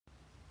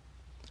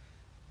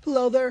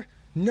Hello there,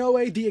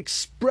 Noe the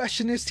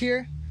Expressionist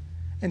here,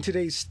 and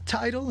today's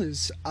title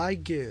is I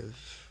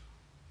Give.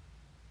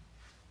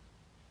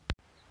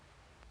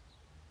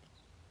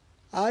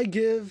 I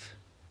give,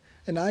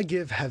 and I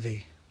give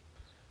heavy.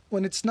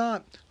 When it's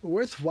not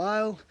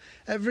worthwhile,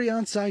 every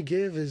ounce I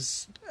give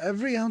is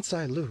every ounce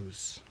I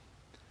lose.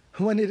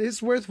 When it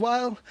is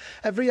worthwhile,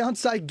 every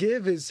ounce I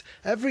give is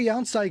every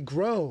ounce I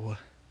grow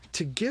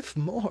to give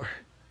more.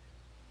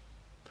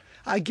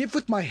 I give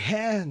with my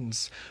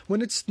hands.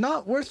 When it's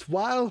not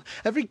worthwhile,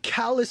 every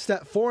callus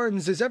that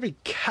forms is every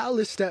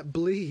callus that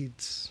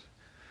bleeds.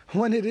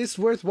 When it is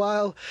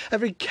worthwhile,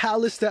 every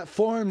callus that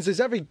forms is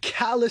every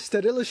callus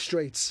that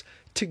illustrates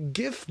to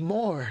give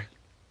more.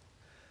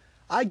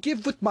 I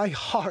give with my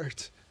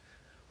heart.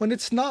 When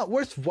it's not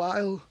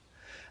worthwhile,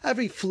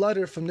 every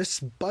flutter from this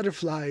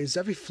butterfly is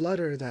every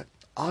flutter that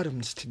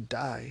autumns to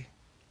die.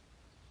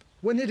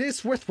 When it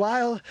is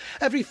worthwhile,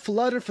 every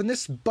flutter from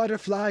this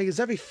butterfly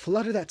is every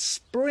flutter that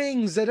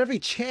springs at every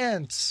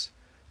chance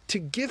to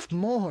give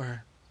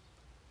more.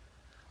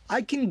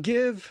 I can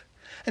give,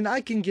 and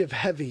I can give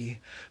heavy,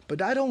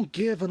 but I don't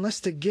give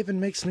unless the giving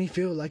makes me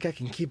feel like I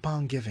can keep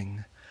on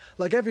giving.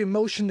 Like every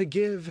motion to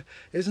give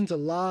isn't a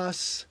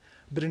loss,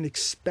 but an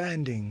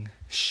expanding,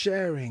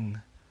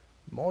 sharing,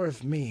 more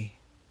of me.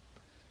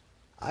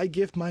 I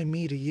give my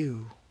me to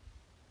you,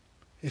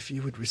 if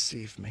you would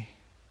receive me.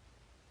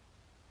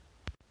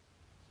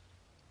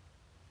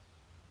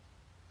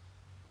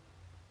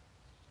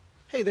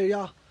 Hey there,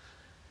 y'all.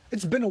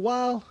 It's been a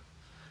while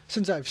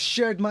since I've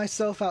shared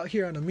myself out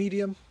here on a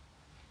medium.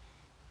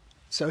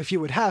 So if you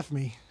would have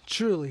me,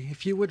 truly,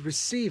 if you would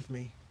receive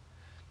me,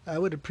 I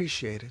would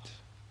appreciate it.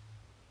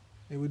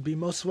 It would be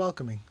most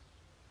welcoming.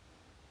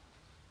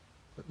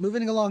 But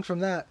moving along from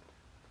that,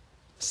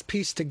 this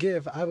piece to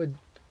give, I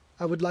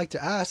would like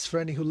to ask for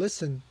any who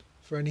listen,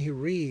 for any who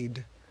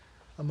read,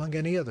 among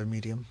any other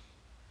medium.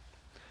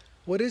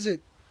 What is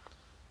it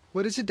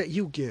that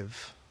you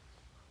give?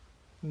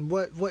 And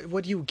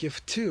what do you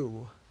give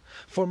to?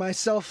 For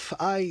myself,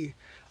 I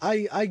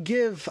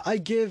give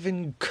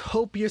in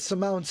copious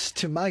amounts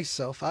to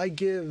myself. I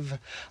give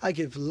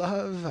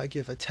love, I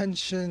give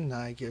attention,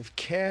 I give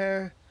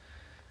care.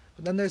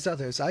 But then there's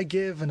others. I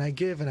give and I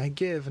give and I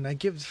give and I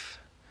give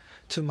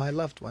to my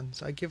loved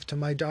ones. I give to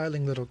my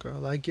darling little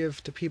girl. I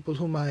give to people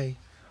whom I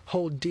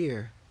hold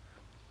dear.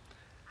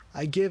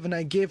 I give and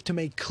I give to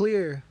make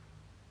clear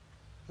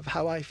of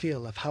how I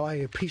feel, of how I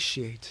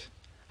appreciate,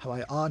 how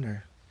I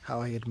honor, how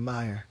I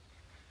admire.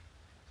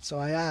 So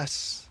I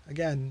ask,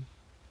 again,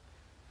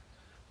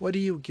 what do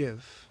you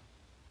give?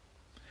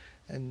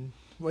 And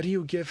what do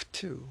you give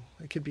to?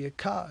 It could be a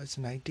cause,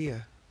 an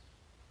idea,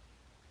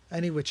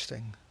 any which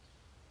thing.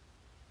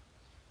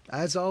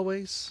 As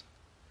always,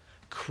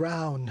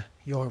 crown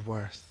your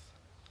worth.